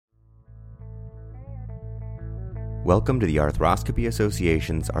Welcome to the Arthroscopy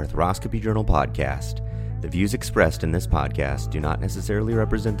Association's Arthroscopy Journal podcast. The views expressed in this podcast do not necessarily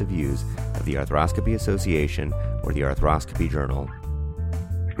represent the views of the Arthroscopy Association or the Arthroscopy Journal.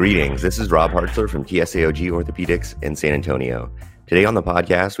 Greetings, this is Rob Hartzler from TSAOG Orthopedics in San Antonio. Today on the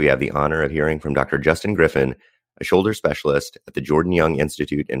podcast, we have the honor of hearing from Dr. Justin Griffin, a shoulder specialist at the Jordan Young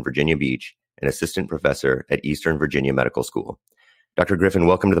Institute in Virginia Beach, and assistant professor at Eastern Virginia Medical School. Dr. Griffin,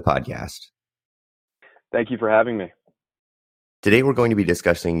 welcome to the podcast. Thank you for having me. Today, we're going to be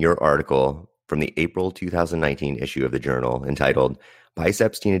discussing your article from the April 2019 issue of the journal entitled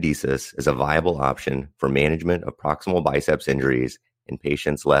Biceps Tenodesis is a Viable Option for Management of Proximal Biceps Injuries in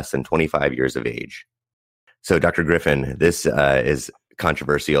Patients Less than 25 Years of Age. So, Dr. Griffin, this is a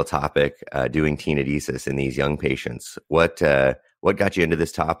controversial topic, doing tenodesis in these young patients. What got you into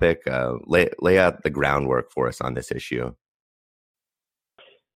this topic? Lay out the groundwork for us on this issue.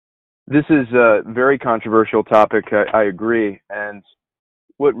 This is a very controversial topic, I agree. And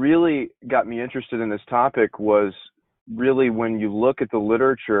what really got me interested in this topic was really when you look at the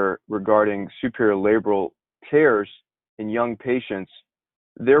literature regarding superior labral tears in young patients,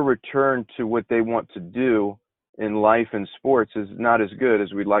 their return to what they want to do in life and sports is not as good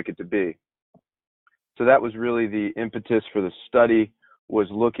as we'd like it to be. So that was really the impetus for the study, was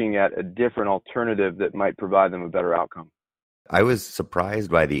looking at a different alternative that might provide them a better outcome. I was surprised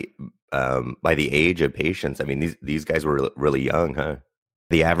by the age of patients. I mean, these guys were really young, huh?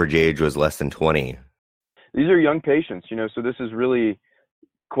 The average age was less than 20. These are young patients, so this is really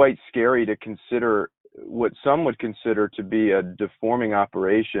quite scary to consider what some would consider to be a deforming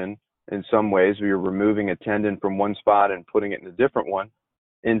operation in some ways, where you're removing a tendon from one spot and putting it in a different one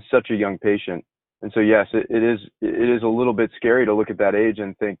in such a young patient. And so, yes, it is a little bit scary to look at that age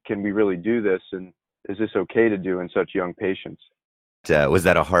and think, can we really do this? And is this okay to do in such young patients? Was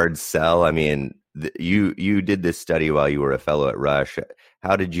that a hard sell? I mean, you did this study while you were a fellow at Rush.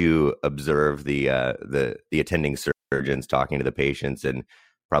 How did you observe the attending surgeons talking to the patients and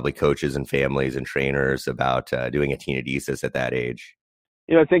probably coaches and families and trainers about doing a tenodesis at that age?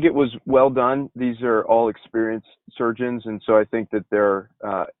 I think it was well done. These are all experienced surgeons, and so I think that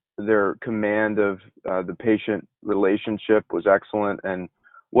their command of the patient relationship was excellent. And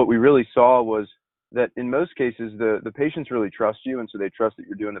what we really saw was that in most cases, the patients really trust you, and so they trust that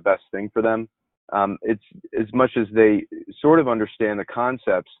you're doing the best thing for them. It's as much as they sort of understand the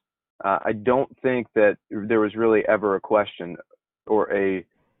concepts. I don't think that there was really ever a question or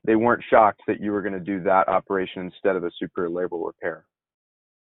they weren't shocked that you were going to do that operation instead of a superior labral repair.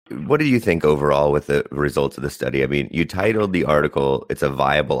 What do you think overall with the results of the study? I mean, you titled the article, "It's a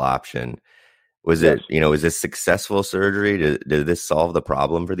Viable Option." Was Yes. is this successful surgery? Did this solve the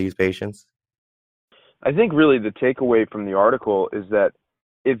problem for these patients? I think really the takeaway from the article is that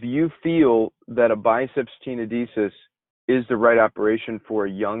if you feel that a biceps tenodesis is the right operation for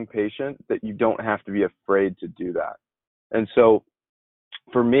a young patient, that you don't have to be afraid to do that. And so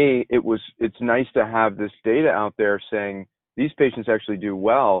for me, it's nice to have this data out there saying these patients actually do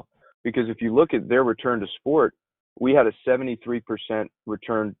well, because if you look at their return to sport, we had a 73%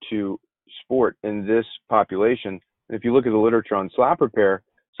 return to sport in this population. And if you look at the literature on slap repair,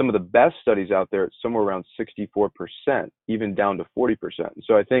 some of the best studies out there, it's somewhere around 64%, even down to 40%.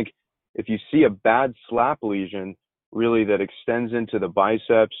 So I think if you see a bad slap lesion really that extends into the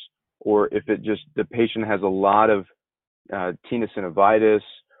biceps, or if the patient has a lot of tenosynovitis,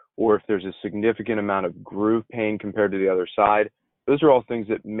 or if there's a significant amount of groove pain compared to the other side, those are all things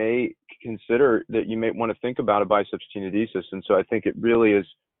that may consider that you may want to think about a biceps tenodesis. And so I think it really is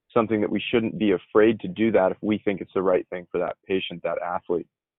something that we shouldn't be afraid to do that if we think it's the right thing for that patient, that athlete.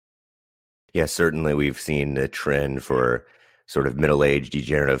 Yeah, certainly we've seen the trend for sort of middle-aged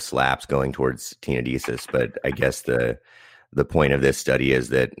degenerative slaps going towards tenodesis, but I guess the point of this study is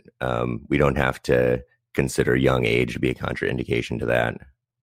that we don't have to consider young age to be a contraindication to that.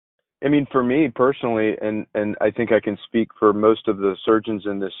 I mean, for me personally, and I think I can speak for most of the surgeons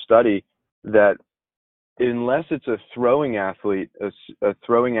in this study, that unless it's a throwing athlete, a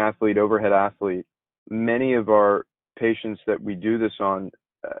throwing athlete, overhead athlete, many of our patients that we do this on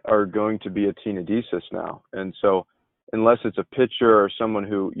are going to be a tenodesis now. And so unless it's a pitcher or someone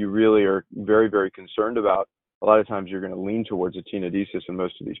who you really are very, very concerned about, a lot of times you're going to lean towards a tenodesis in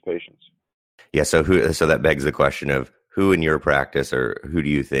most of these patients. Yeah, so that begs the question of who in your practice, or who do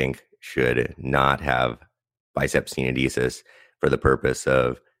you think should not have biceps tenodesis for the purpose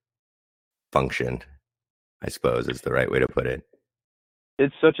of function, I suppose is the right way to put it.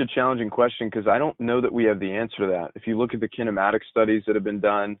 It's such a challenging question because I don't know that we have the answer to that. If you look at the kinematic studies that have been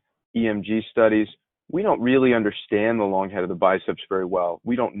done, EMG studies, we don't really understand the long head of the biceps very well.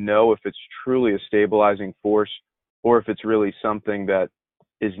 We don't know if it's truly a stabilizing force or if it's really something that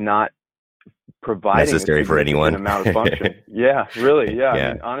is not providing a Necessary for significant anyone. amount of function. Yeah, really. Yeah. Yeah.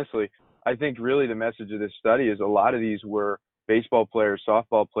 I mean, honestly, I think really the message of this study is a lot of these were baseball players,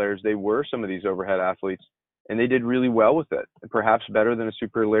 softball players. They were some of these overhead athletes, and they did really well with it, and perhaps better than a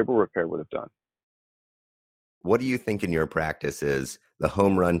superior labral repair would have done. What do you think in your practice is the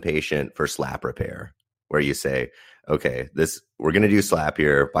home run patient for slap repair, where you say, okay, we're going to do slap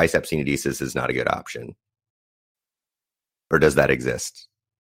here. Biceps tenodesis is not a good option? Or does that exist?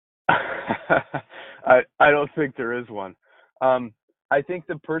 I don't think there is one. I think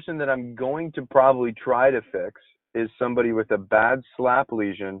the person that I'm going to probably try to fix is somebody with a bad slap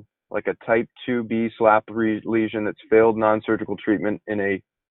lesion, like a type 2B slap lesion that's failed non-surgical treatment in a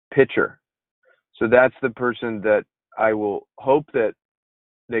pitcher. So that's the person that I will hope that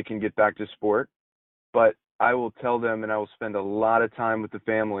they can get back to sport, but I will tell them, and I will spend a lot of time with the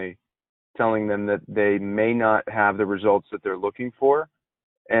family telling them that they may not have the results that they're looking for.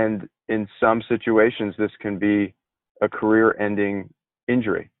 And in some situations, this can be a career-ending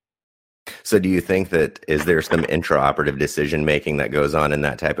injury. So do you think is there some intraoperative decision making that goes on in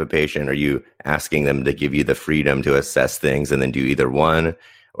that type of patient? Are you asking them to give you the freedom to assess things and then do either one?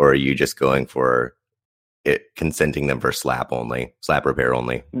 Or are you just going for it, consenting them for slap repair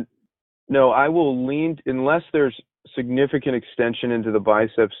only? No, I will lean, unless there's significant extension into the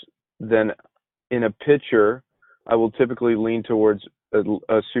biceps, then in a pitcher, I will typically lean towards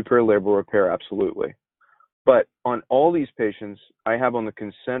a superior labral repair, absolutely. But on all these patients, I have on the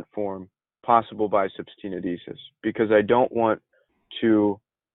consent form possible biceps tenodesis, because I don't want to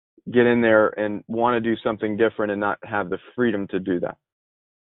get in there and want to do something different and not have the freedom to do that.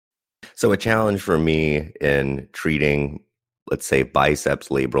 So a challenge for me in treating, let's say, biceps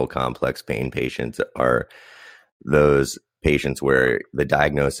labral complex pain patients are those patients where the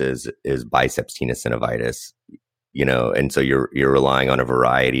diagnosis is biceps tenosynovitis, and so you're relying on a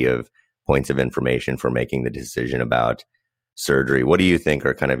variety of points of information for making the decision about surgery. What do you think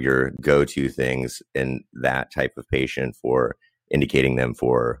are kind of your go-to things in that type of patient for indicating them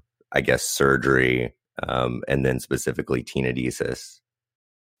for, I guess, surgery, and then specifically tenodesis?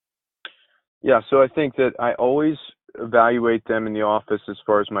 Yeah, so I think that I always evaluate them in the office as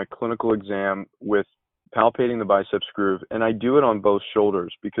far as my clinical exam with palpating the biceps groove, and I do it on both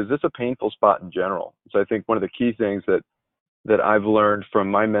shoulders because it's a painful spot in general. So I think one of the key things that I've learned from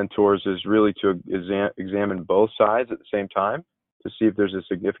my mentors is really to examine both sides at the same time to see if there's a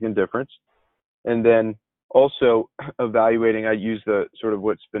significant difference. And then also evaluating, I use the sort of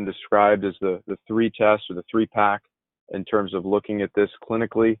what's been described as the 3 tests or the 3-pack in terms of looking at this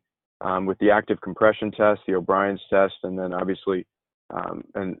clinically, with the active compression test, the O'Brien's test, and then obviously,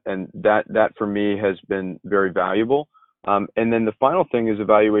 and that for me has been very valuable. And then the final thing is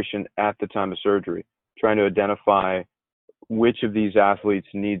evaluation at the time of surgery, trying to identify which of these athletes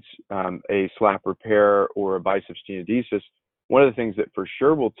needs a slap repair or a biceps tenodesis. One of the things that for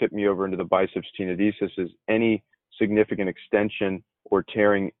sure will tip me over into the biceps tenodesis is any significant extension or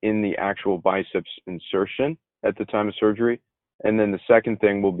tearing in the actual biceps insertion at the time of surgery. And then the second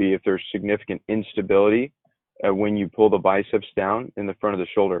thing will be if there's significant instability when you pull the biceps down in the front of the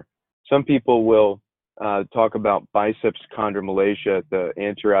shoulder. Some people will talk about biceps chondromalacia, the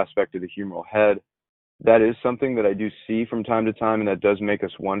anterior aspect of the humeral head. That is something that I do see from time to time, and that does make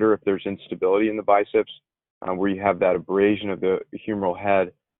us wonder if there's instability in the biceps, where you have that abrasion of the humeral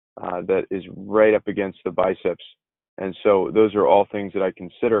head that is right up against the biceps. And so those are all things that I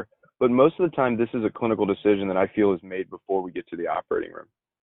consider. But most of the time, this is a clinical decision that I feel is made before we get to the operating room.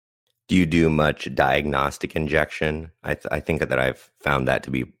 Do you do much diagnostic injection? I think that I've found that to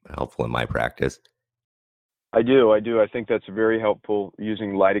be helpful in my practice. I do. I think that's very helpful,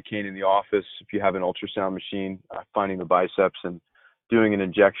 using lidocaine in the office. If you have an ultrasound machine, finding the biceps and doing an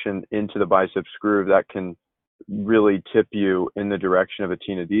injection into the biceps groove, that can really tip you in the direction of a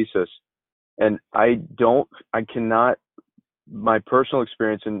tenodesis. And my personal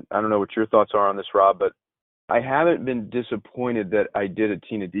experience, and I don't know what your thoughts are on this, Rob, but I haven't been disappointed that I did a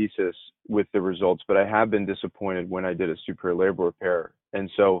tenodesis with the results, but I have been disappointed when I did a superior labral repair. And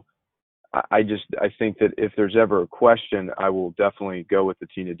so I think that if there's ever a question, I will definitely go with the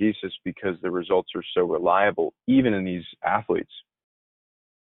tenodesis because the results are so reliable, even in these athletes.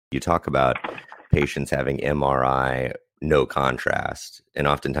 You talk about patients having MRI, no contrast, and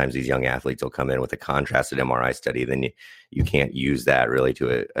oftentimes these young athletes will come in with a contrasted MRI study. Then you can't use that really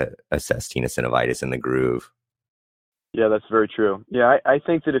to assess tenosynovitis in the groove. Yeah, that's very true. Yeah, I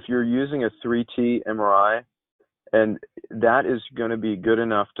think that if you're using a 3T MRI, and that is going to be good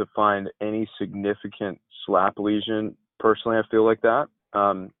enough to find any significant slap lesion. Personally, I feel like that.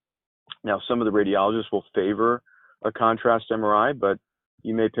 Now, some of the radiologists will favor a contrast MRI, but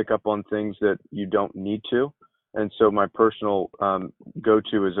you may pick up on things that you don't need to. And so my personal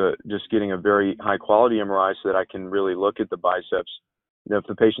go-to is just getting a very high-quality MRI so that I can really look at the biceps. You know, if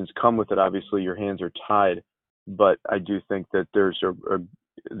the patients come with it, obviously your hands are tied, but I do think that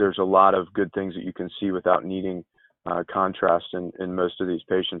there's a lot of good things that you can see without needing contrast in most of these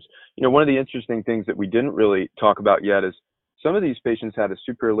patients. You know, one of the interesting things that we didn't really talk about yet is some of these patients had a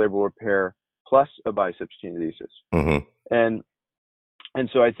superior labral repair plus a biceps tenodesis. Mm-hmm. And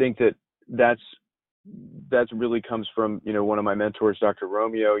so I think that's really comes from, you know, one of my mentors, Dr.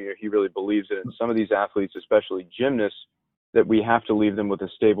 Romeo. You know, he really believes that in some of these athletes, especially gymnasts, that we have to leave them with a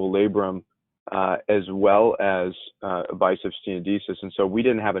stable labrum as well as a biceps tenodesis. And so we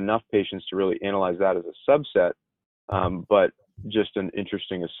didn't have enough patients to really analyze that as a subset. But just an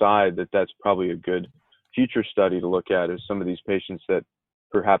interesting aside that's probably a good future study to look at, is some of these patients that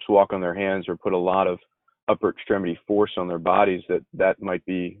perhaps walk on their hands or put a lot of upper extremity force on their bodies, that might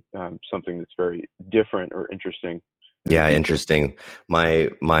be something that's very different or interesting. Yeah, interesting. My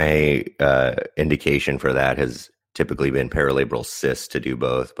indication for that has typically been paralabral cysts to do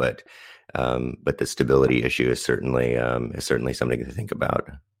both, but the stability issue is certainly something to think about.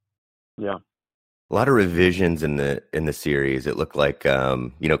 Yeah. A lot of revisions in the series. It looked like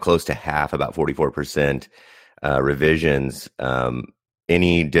close to half, about 44% revisions.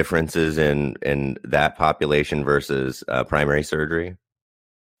 Any differences in that population versus primary surgery?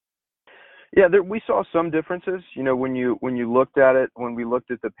 Yeah, we saw some differences. You know, when you looked at it, when we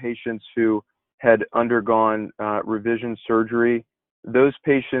looked at the patients who had undergone revision surgery, those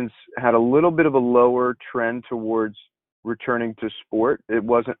patients had a little bit of a lower trend towards returning to sport. It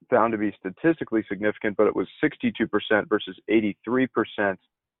wasn't found to be statistically significant, but it was 62% versus 83%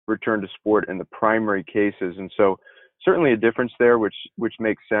 return to sport in the primary cases. And so certainly a difference there, which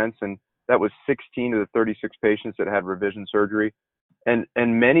makes sense. And that was 16 of the 36 patients that had revision surgery. And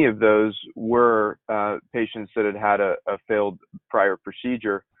many of those were patients that had a failed prior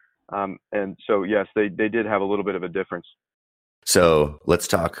procedure. And so, yes, they did have a little bit of a difference. So let's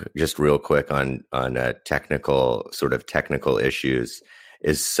talk just real quick on technical issues.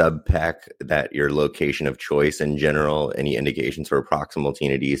 Is subpec that your location of choice in general? Any indications for proximal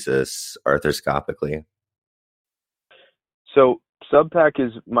tenodesis arthroscopically? So subpec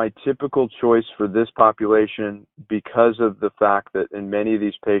is my typical choice for this population because of the fact that in many of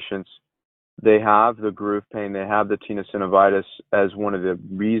these patients, they have the groove pain, they have the tenosynovitis as one of the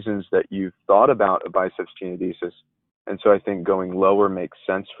reasons that you thought about a biceps tenodesis. And so I think going lower makes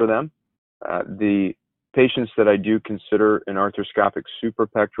sense for them. The patients that I do consider an arthroscopic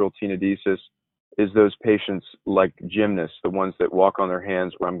suprapectoral tenodesis is those patients like gymnasts, the ones that walk on their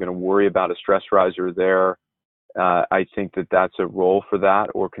hands, where I'm going to worry about a stress riser there. I think that's a role for that,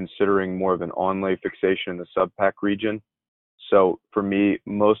 or considering more of an onlay fixation in the subpec region. So for me,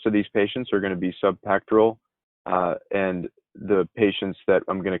 most of these patients are going to be subpectoral, and the patients that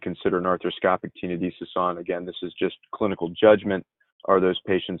I'm going to consider an arthroscopic tenodesis on, again, this is just clinical judgment, are those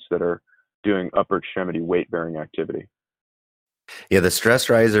patients that are doing upper extremity weight-bearing activity. Yeah, the stress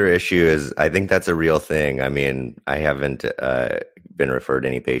riser issue is, I think that's a real thing. I mean, I haven't been referred to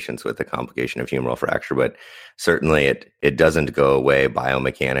any patients with a complication of humeral fracture, but certainly it doesn't go away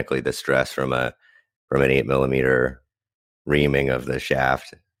biomechanically, the stress from an 8mm reaming of the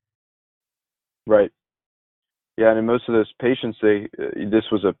shaft. Right. Yeah, and in most of those patients, this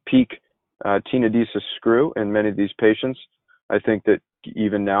was a peak tenodesis screw in many of these patients. I think that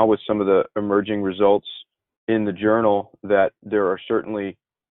even now with some of the emerging results in the journal, that there are certainly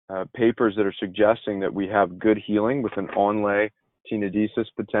papers that are suggesting that we have good healing with an onlay tenodesis,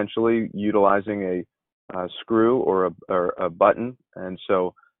 potentially utilizing a screw or a button. And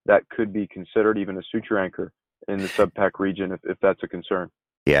so that could be considered even a suture anchor in the subpec region if that's a concern.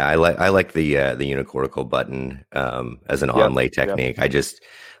 Yeah, I like the unicortical button as an onlay technique. Yep. I just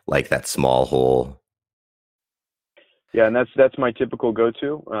like that small hole. Yeah, and that's my typical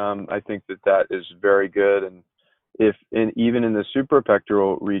go-to. I think that is very good, and even in the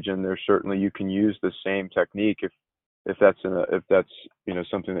suprapectoral region, there's certainly, you can use the same technique if that's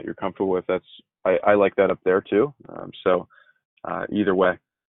something that you're comfortable with. I like that up there too. So either way.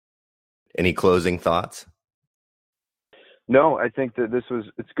 Any closing thoughts? No, I think that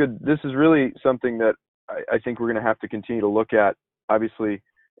it's good. This is really something that I think we're going to have to continue to look at. Obviously,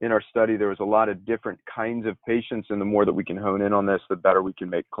 in our study, there was a lot of different kinds of patients, and the more that we can hone in on this, the better we can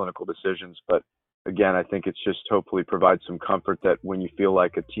make clinical decisions. But again, I think it's just hopefully provides some comfort that when you feel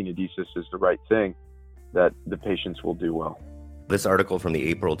like a tenodesis is the right thing, that the patients will do well. This article from the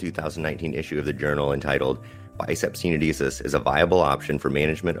April 2019 issue of the journal, entitled Biceps Tenodesis is a Viable Option for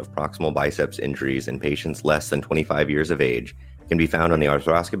Management of Proximal Biceps Injuries in Patients Less than 25 Years of Age, can be found on the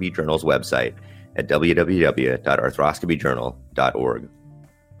Arthroscopy Journal's website at www.arthroscopyjournal.org.